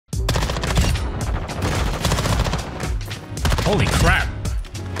Holy crap.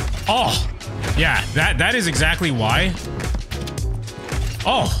 Oh, yeah, that is exactly why.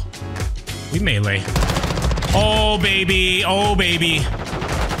 Oh, we melee. Oh, baby. Oh, baby.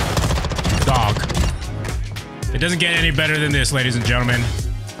 Dog. It doesn't get any better than this, ladies and gentlemen.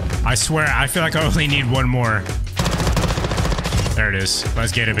 I swear, I feel like I only need one more. There it is.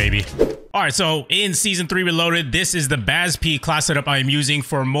 Let's get it, baby. All right, so in Season 3 Reloaded, this is the BAS-P class setup I am using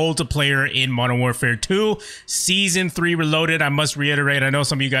for multiplayer in Modern Warfare 2. Season 3 Reloaded, I must reiterate, I know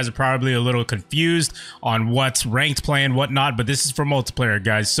some of you guys are probably a little confused on what's ranked play and whatnot, but this is for multiplayer,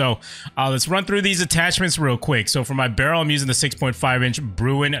 guys. So let's run through these attachments real quick. So for my barrel, I'm using the 6.5-inch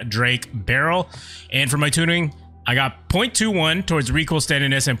𝗫𝗠 barrel. And for my tuning, I got 0.21 towards recoil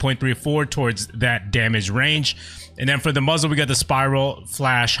steadiness and 0.34 towards that damage range. And then for the muzzle, we got the spiral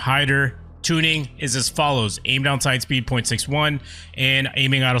flash hider. Tuning is as follows: aim down sight speed 0.61 and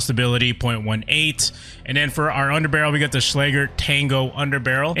aiming auto stability 0.18. And then for our underbarrel, we got the 𝗧𝗨𝗥𝗕𝗢𝗦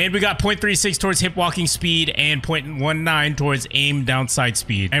underbarrel, and we got 0.36 towards hip walking speed and 0.19 towards aim down sight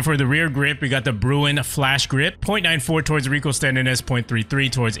speed. And for the rear grip, we got the 𝗫𝗠 flash grip, 0.94 towards recoil steadiness,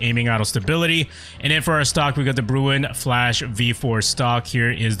 0.33 towards aiming auto stability. And then for our stock, we got the 𝗫𝗠 flash V4 stock.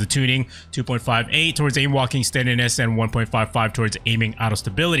 Here is the tuning: 2.58 towards aim walking steadiness and 1.55 towards aiming auto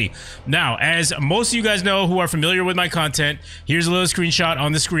stability. Now, as most of you guys know who are familiar with my content, here's a little screenshot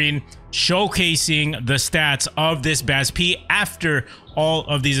on the screen showcasing the stats of this BAS-P after all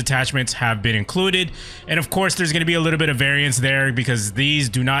of these attachments have been included. And of course, there's going to be a little bit of variance there because these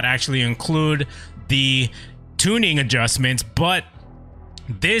do not actually include the tuning adjustments, but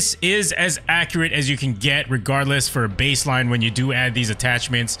this is as accurate as you can get regardless for baseline when you do add these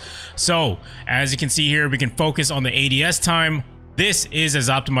attachments. So as you can see here, we can focus on the ADS time. This is as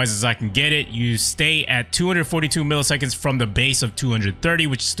optimized as I can get it. You stay at 242 milliseconds from the base of 230,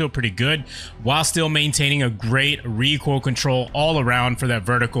 which is still pretty good, while still maintaining a great recoil control all around for that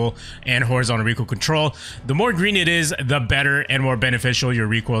vertical and horizontal recoil control. The more green it is, the better and more beneficial your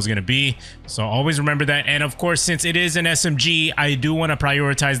recoil is going to be. So always remember that. And of course, since it is an SMG, I do want to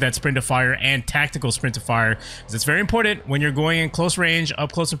prioritize that sprint to fire and tactical sprint to fire, because it's very important when you're going in close range,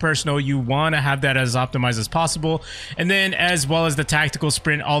 up close and personal. You want to have that as optimized as possible. And then as well as the tactical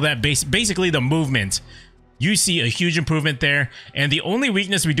sprint, all that basically the movement, you see a huge improvement there. And the only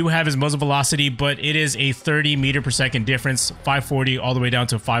weakness we do have is muzzle velocity, but it is a 30 meter per second difference, 540 all the way down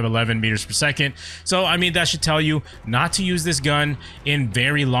to 511 meters per second. So I mean, that should tell you not to use this gun in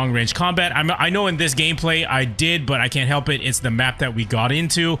very long range combat. I know in this gameplay I did, but I can't help it, it's the map that we got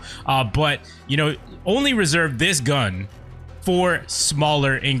into. But you know, only reserve this gun for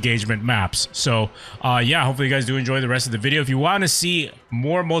smaller engagement maps. So yeah, hopefully you guys do enjoy the rest of the video. If you want to see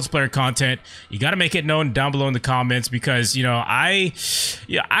more multiplayer content, you got to make it known down below in the comments, because you know I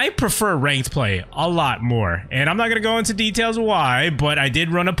prefer ranked play a lot more, and I'm not going to go into details why, but I did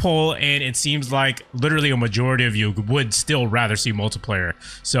run a poll and it seems like literally a majority of you would still rather see multiplayer.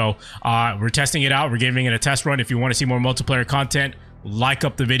 So we're testing it out, we're giving it a test run. If you want to see more multiplayer content, like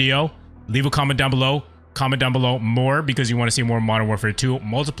up the video, leave a comment down below. Comment down below more because you want to see more Modern Warfare 2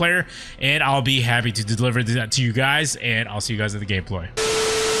 multiplayer, and I'll be happy to deliver that to you guys, and I'll see you guys in the gameplay.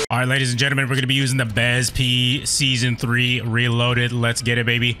 All right, ladies and gentlemen, we're going to be using the BAS-P Season 3 Reloaded. Let's get it,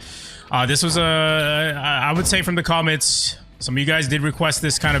 baby. This was I would say from the comments, some of you guys did request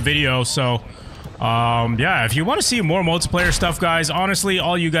this kind of video, so yeah, if you want to see more multiplayer stuff, guys, honestly,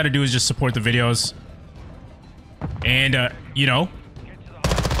 all you got to do is just support the videos, and you know,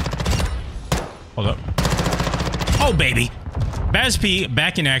 hold up. Oh, baby. BAS-P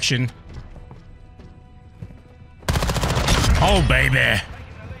back in action. Oh, baby.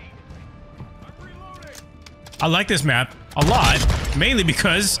 I like this map a lot, mainly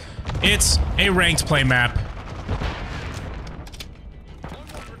because it's a ranked play map.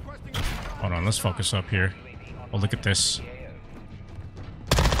 Hold on, let's focus up here. Oh, look at this.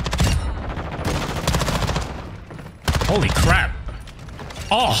 Holy crap.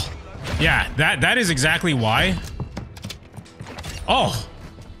 Oh, yeah, that is exactly why. Oh,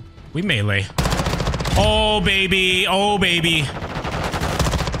 we melee. Oh, baby. Oh, baby.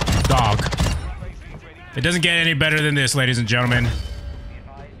 Dog. It doesn't get any better than this, ladies and gentlemen.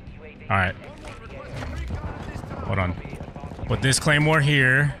 All right. Hold on. Put this claymore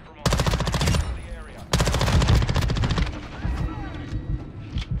here.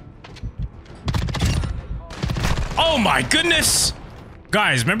 Oh, my goodness.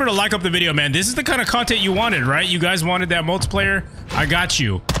 Guys, remember to like up the video, man. This is the kind of content you wanted, right? You guys wanted that multiplayer? I got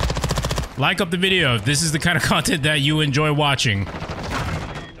you. Like up the video if this is the kind of content that you enjoy watching.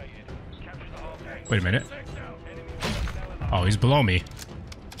 Wait a minute. Oh, he's below me.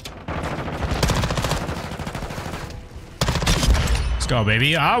 go,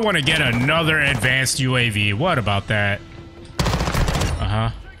 baby. I want to get another advanced UAV. What about that? Uh-huh.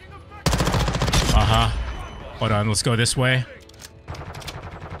 Uh-huh. Hold on, let's go this way.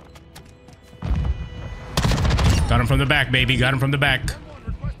 Got him from the back, baby. Got him from the back.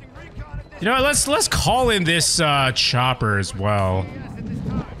 You know what? Let's call in this chopper as well.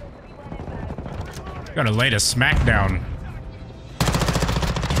 Gotta lay the smackdown.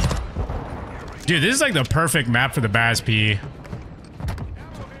 Dude, this is like the perfect map for the BAS-P.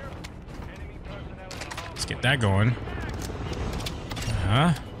 Let's get that going.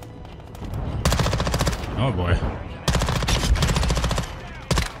 Huh? Oh boy.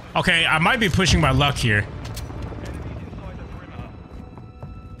 Okay, I might be pushing my luck here.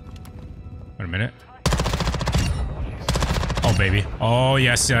 Wait a minute. Oh baby. Oh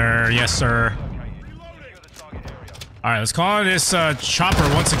yes sir. Yes sir. Alright, let's call on this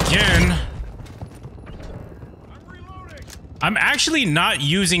chopper once again. I'm actually not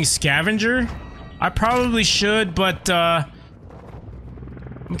using scavenger. I probably should, but I'm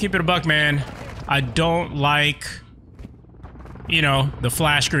gonna keep it a buck, man. I don't like, you know, the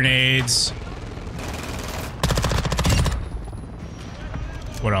flash grenades.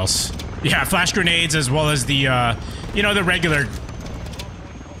 What else? Yeah, flash grenades as well as the, you know, the regular...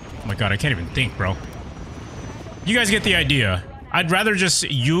 Oh my god, I can't even think, bro. You guys get the idea. I'd rather just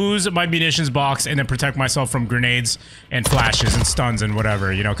use my munitions box and then protect myself from grenades and flashes and stuns and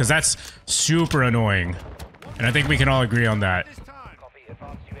whatever, you know, because that's super annoying. And I think we can all agree on that.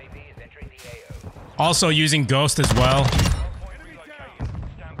 Also using Ghost as well.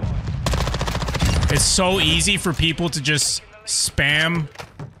 It's so easy for people to just spam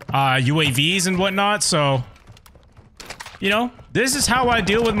UAVs and whatnot, so... You know, this is how I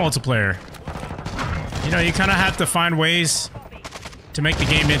deal with multiplayer. You know, you kind of have to find ways to make the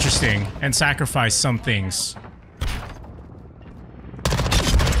game interesting and sacrifice some things.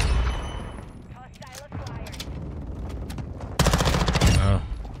 Oh.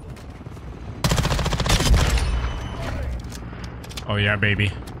 Oh yeah, baby.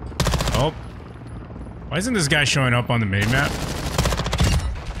 Oh. Why isn't this guy showing up on the minimap?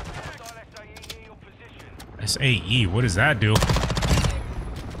 SAE, what does that do?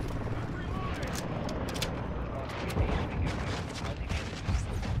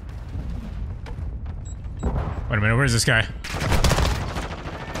 Wait a minute, where's this guy?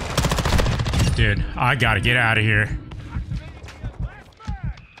 Dude, I gotta get out of here.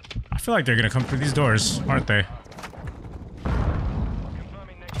 I feel like they're gonna come through these doors, aren't they? I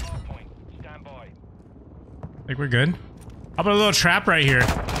think we're good. How about a little trap right here?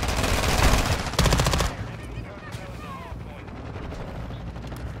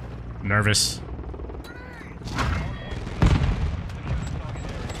 Nervous.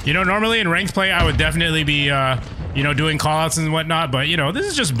 You know, normally in ranked play, I would definitely be, you know, doing callouts and whatnot, but, you know, this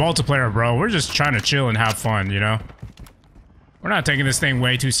is just multiplayer, bro. We're just trying to chill and have fun, you know? We're not taking this thing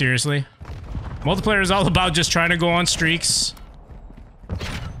way too seriously. Multiplayer is all about just trying to go on streaks.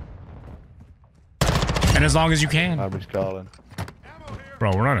 And as long as you can.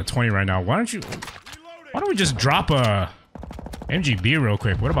 Bro, we're on a 20 right now. Why don't we just drop a MGB real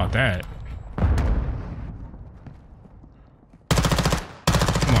quick? What about that?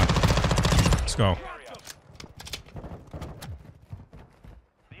 Let's go.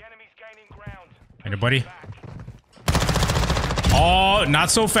 Anybody? Oh, not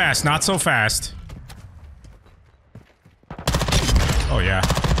so fast. Not so fast. Oh, yeah.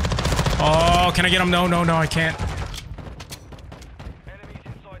 Oh, can I get him? No, no, no, I can't.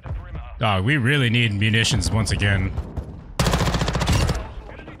 Dog, we really need munitions once again.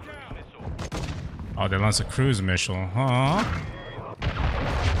 Oh, they launched a cruise missile. Huh?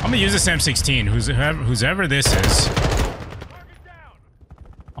 I'm gonna use this M16, who's ever this is.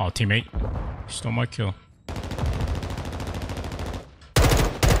 Oh, teammate. Stole my kill.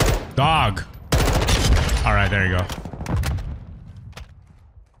 Dog. Alright, there you go.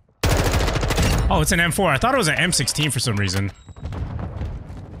 Oh, it's an M4. I thought it was an M16 for some reason.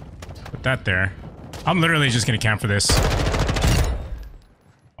 Put that there. I'm literally just gonna camp for this. I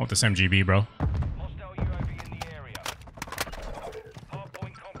want this MGB, bro.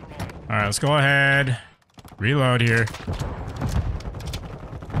 Alright, let's go ahead. Reload here.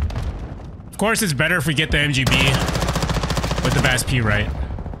 Of course, it's better if we get the MGB with the BAS-P, right?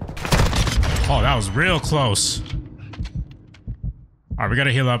 Oh, that was real close. Alright, we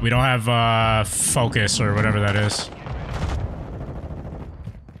gotta heal up. We don't have focus or whatever that is.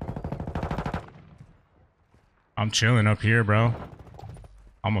 I'm chilling up here, bro.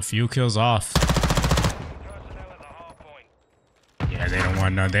 I'm a few kills off. Yeah, they don't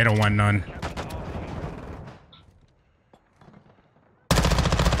want none. They don't want none.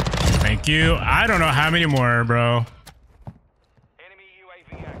 Thank you. I don't know how many more, bro.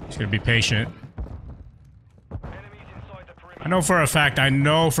 Just gonna be patient. I know for a fact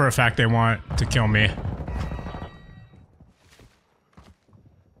they want to kill me.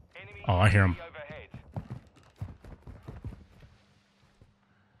 Oh, I hear him.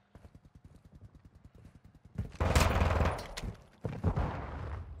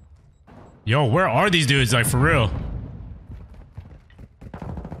 Yo, where are these dudes? Like, for real.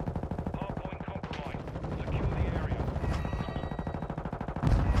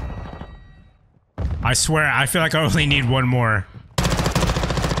 I swear, I feel like I only need one more.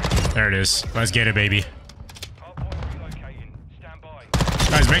 There it is. Let's get it, baby.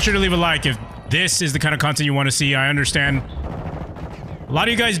 Guys, make sure to leave a like if this is the kind of content you want to see. I understand a lot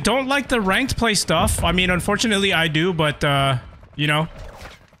of you guys don't like the ranked play stuff. I mean, unfortunately, I do, but, you know,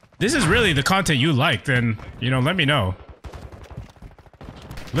 this is really the content you like, then, you know, let me know.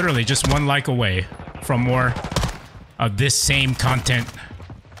 Literally just one like away from more of this same content.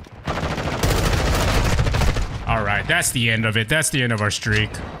 Alright, that's the end of it. That's the end of our streak.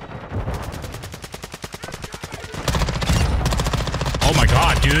 Oh my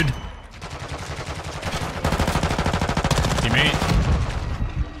god, dude. Teammate.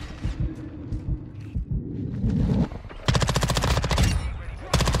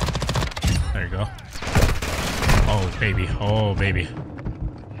 There you go. Oh, baby. Oh, baby.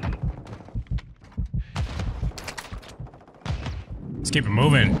 Let's keep it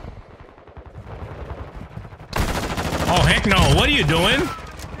moving. Oh, heck no. What are you doing?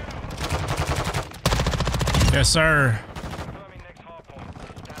 Yes, sir.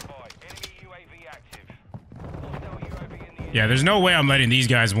 Yeah, there's no way I'm letting these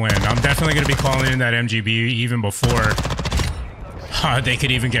guys win. I'm definitely going to be calling in that MGB even before they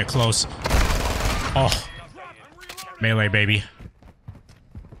could even get close. Oh. Melee, baby.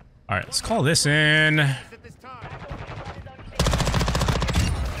 Alright, let's call this in.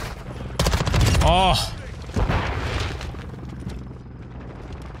 Oh.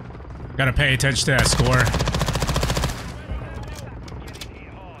 Gotta pay attention to that score.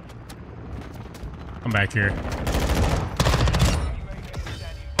 Come back here.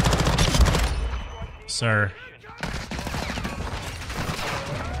 Sir.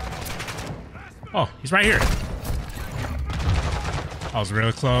 Oh, he's right here. I was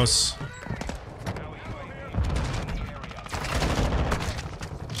really close.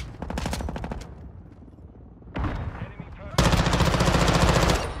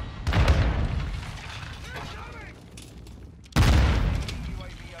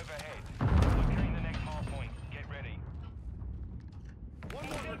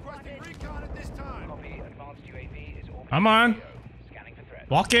 Come on.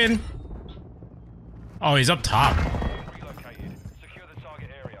 Walk in. Oh, he's up top.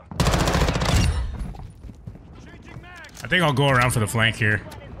 I think I'll go around for the flank here.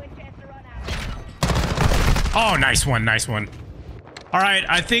 Oh, nice one, nice one. All right,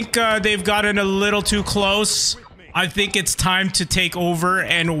 I think they've gotten a little too close. I think it's time to take over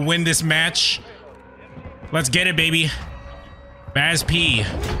and win this match. Let's get it, baby. BAS-P.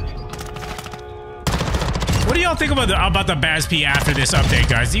 What do y'all think about the BAS-P after this update,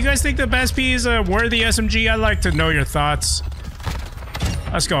 guys? Do you guys think the BAS-P is a worthy SMG? I'd like to know your thoughts.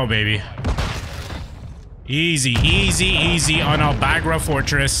 Let's go, baby. Easy, easy, easy on Al-Bagra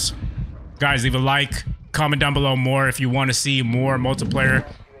Fortress. Guys, leave a like. Comment down below more if you want to see more multiplayer.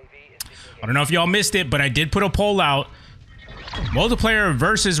 I don't know if y'all missed it, but I did put a poll out. Multiplayer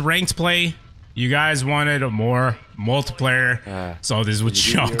versus ranked play. You guys wanted a more multiplayer, so this is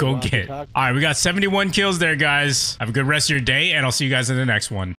what y'all go get. All right, we got 71 kills there, guys. Have a good rest of your day, and I'll see you guys in the next one.